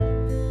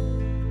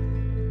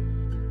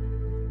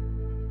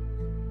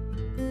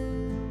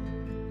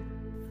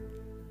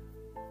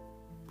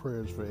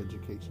Prayers for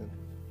education.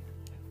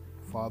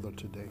 Father,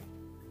 today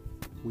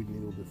we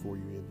kneel before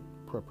you in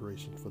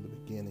preparation for the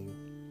beginning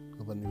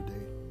of a new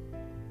day.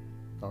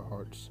 Our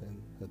hearts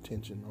and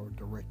attention are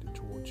directed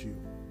towards you.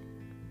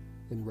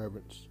 In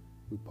reverence,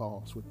 we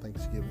pause with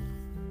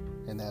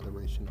thanksgiving and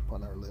adoration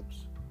upon our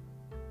lips.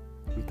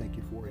 We thank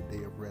you for a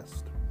day of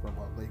rest from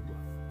our labor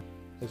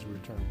as we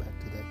return back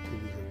to the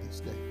activities of this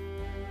day.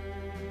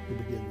 We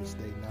begin this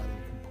day not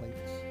in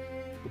complaints,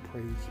 but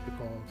praise,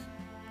 because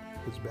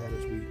as bad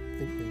as we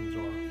think things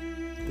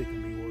are, they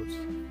can be worse.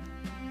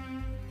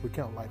 We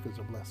count life as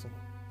a blessing.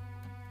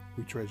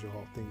 We treasure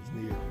all things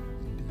near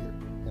and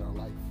dear in our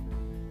life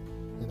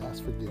and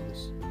ask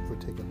forgiveness for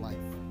taking life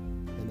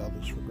and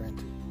others for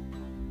granted.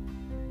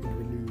 In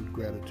renewed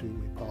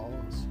gratitude, we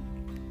pause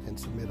and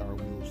submit our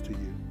wills to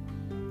you,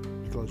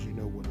 because you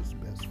know what is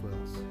best for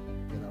us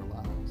in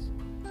our lives.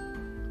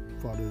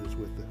 Father, is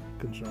with the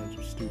concerns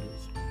of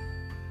students,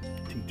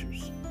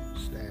 teachers,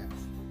 staff,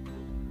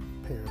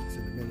 parents,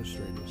 and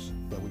administrators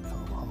that we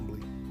come humbly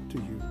to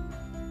you.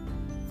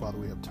 Father,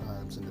 we have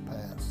times in the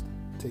past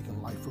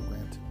taken life for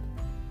granted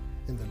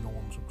and the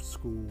norms of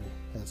school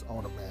as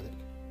automatic,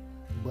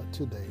 but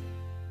today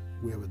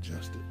we have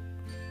adjusted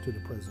to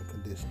the present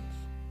conditions.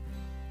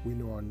 We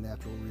know our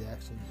natural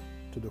reaction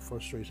to the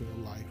frustration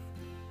of life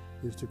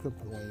is to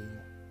complain,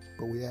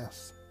 but we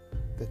ask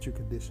that you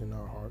condition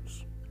our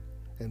hearts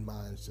and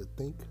minds to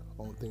think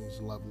on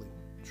things lovely,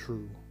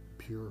 true,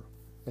 pure,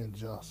 and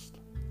just.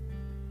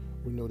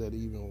 We know that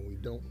even when we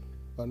don't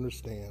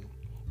understand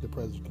the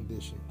present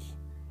conditions,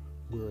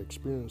 we're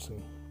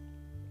experiencing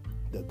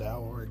that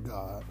thou art a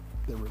God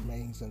that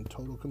remains in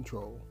total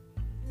control,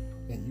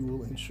 and you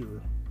will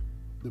ensure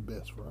the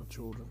best for our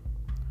children.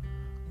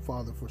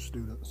 Father, for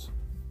students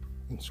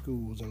in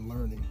schools and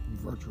learning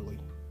virtually,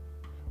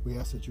 we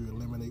ask that you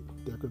eliminate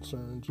their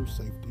concerns of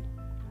safety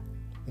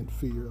and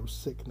fear of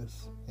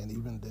sickness and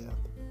even death.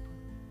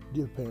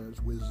 Give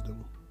parents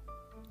wisdom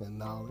and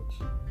knowledge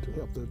to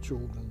help their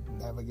children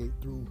navigate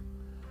through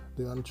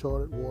the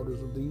uncharted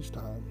waters of these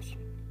times.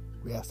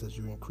 We ask that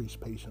you increase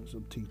patience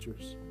of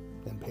teachers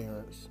and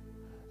parents,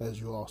 as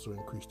you also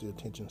increase the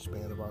attention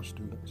span of our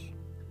students.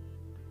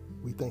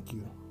 We thank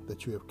you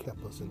that you have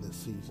kept us in this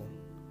season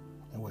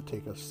and will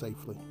take us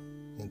safely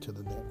into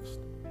the next.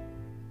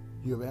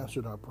 You have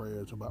answered our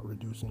prayers about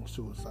reducing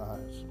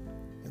suicides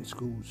and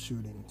school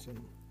shootings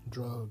and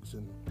drugs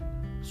and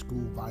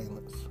school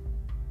violence,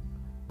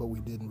 but we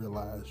didn't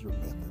realize your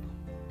method.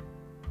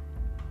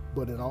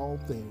 But in all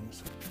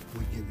things,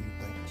 we give you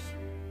thanks.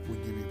 We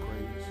give you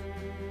praise.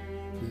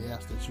 We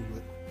ask that you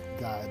would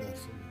guide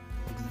us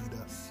and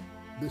lead us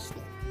this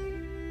day.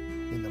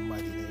 In the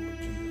mighty name of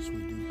Jesus,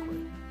 we do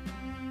pray.